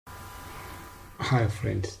Hi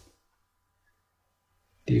friends,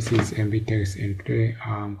 this is MBText and today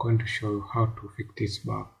I'm going to show you how to fix this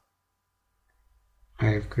bug. I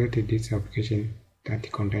have created this application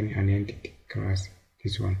that contains an entity class,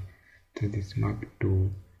 this one, that is mapped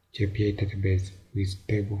to JPA database with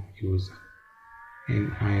table user.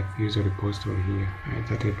 And I have used a repository here. I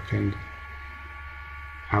started to find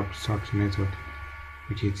abstract method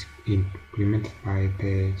which is implemented by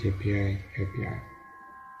the JPA API.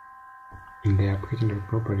 In the application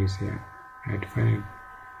properties here, I defined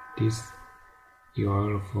this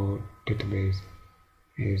URL for database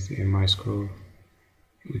as a MySQL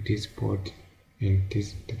with this port in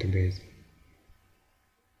this database.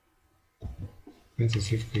 Let's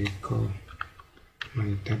specifically call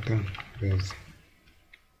mydatabase,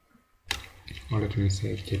 or let me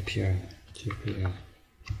say JPA.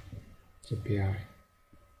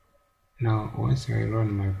 Now, once I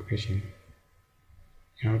run my application,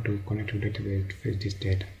 in order to connect to database to fetch this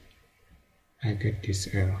data, I get this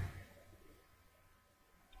error.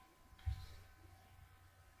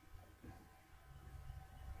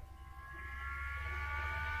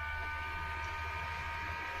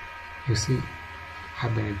 You see,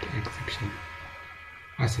 hibernate exception.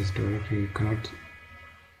 Access directory cannot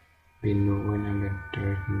be null when under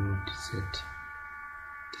direct node set.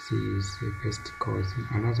 This is the first cause.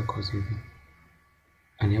 Another cause is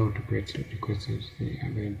unable to create requests to the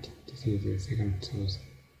event. This is the second source.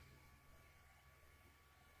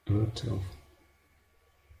 Root of,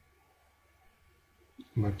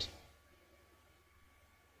 but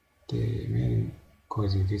the main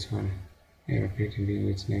cause is this one. Error created in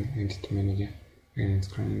which name entity manager and it's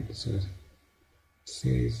current the source. It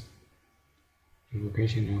says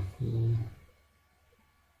invocation of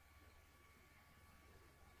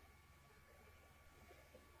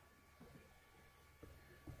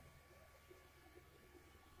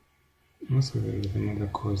also there is another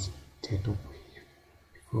cause set up here.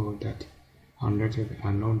 Before that,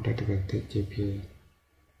 unknown database JPA.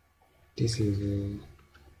 This is the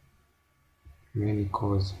main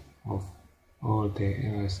cause of all the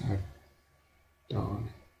errors are down.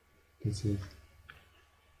 This is,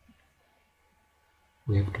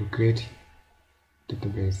 we have to create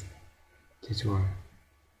database, this one,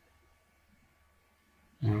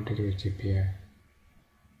 unknown database JPA.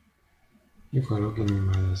 If I log in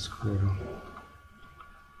MySQL,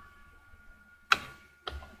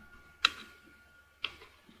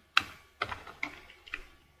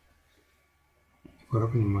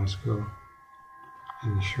 MySQL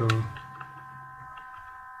and show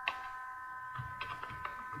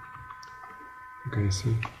you can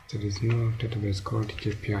see there is no database called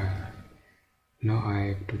JPA. Now I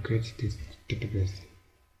have to create this database.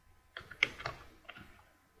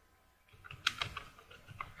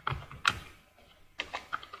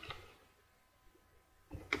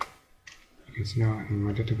 You can see now in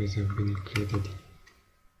my database have been created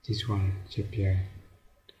this one, JPA.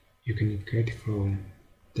 You can create from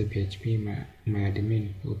the PHP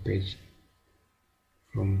myadmin page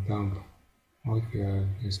from dump, or if you have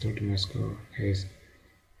installed MySQL as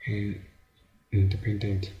an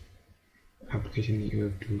independent application, you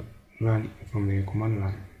have to run from the command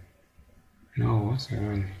line. Now once I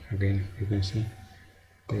run again, you can see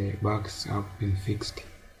the bugs have been fixed.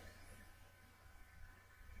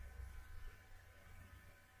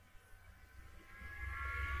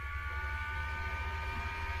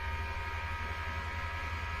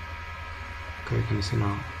 Okay, you can see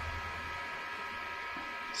now.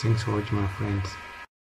 Thanks for watching, my friends.